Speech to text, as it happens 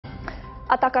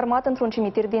Atac armat într-un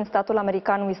cimitir din statul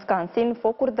american Wisconsin.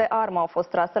 Focuri de armă au fost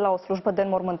trase la o slujbă de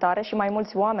înmormântare și mai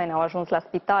mulți oameni au ajuns la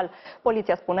spital.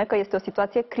 Poliția spune că este o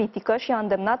situație critică și a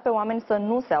îndemnat pe oameni să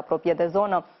nu se apropie de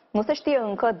zonă. Nu se știe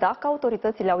încă dacă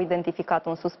autoritățile au identificat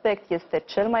un suspect. Este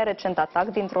cel mai recent atac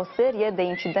dintr-o serie de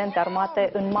incidente armate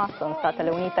în masă în Statele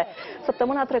Unite.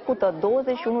 Săptămâna trecută,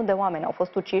 21 de oameni au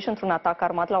fost uciși într-un atac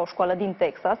armat la o școală din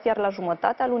Texas, iar la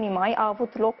jumătatea lunii mai a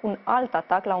avut loc un alt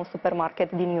atac la un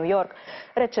supermarket din New York.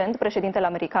 Recent, președintele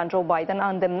american Joe Biden a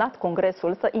îndemnat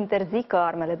Congresul să interzică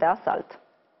armele de asalt.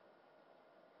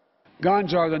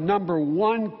 Guns are the number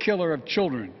one killer of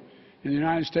children in the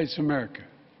United States of America.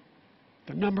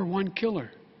 The number one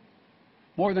killer.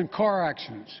 More than car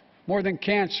accidents, more than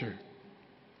cancer.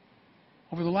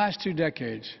 Over the last 2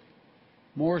 decades,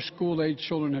 more school-age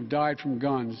children have died from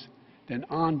guns than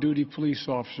on-duty police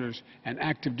officers and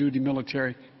active-duty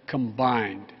military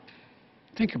combined.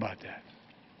 Think about that.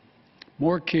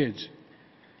 More kids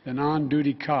than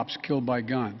on-duty cops killed by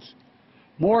guns.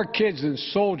 More kids than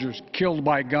soldiers killed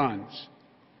by guns.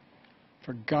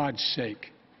 For God's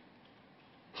sake.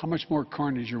 How much more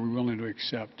carnage are we willing to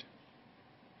accept?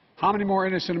 How many more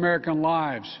innocent American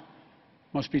lives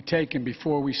must be taken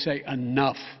before we say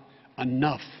enough,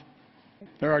 enough?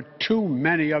 There are too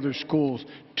many other schools,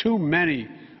 too many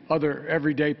other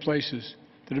everyday places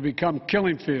that have become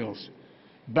killing fields,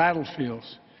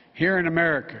 battlefields here in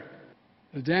America.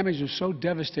 The damage was so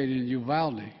devastating in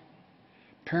Uvalde,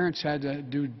 parents had to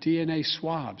do DNA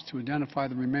swabs to identify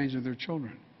the remains of their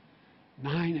children,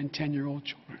 9 and 10-year-old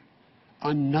children.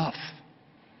 Enough.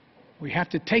 We have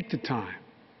to take the time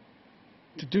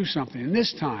to do something. And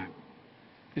this time,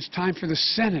 it's time for the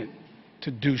Senate to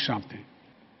do something.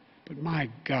 But my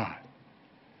God,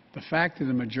 the fact that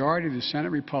the majority of the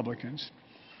Senate Republicans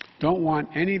don't want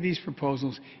any of these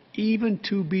proposals even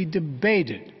to be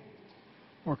debated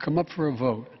or come up for a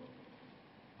vote,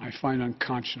 I find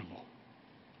unconscionable.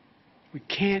 We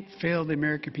can't fail the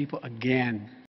American people again.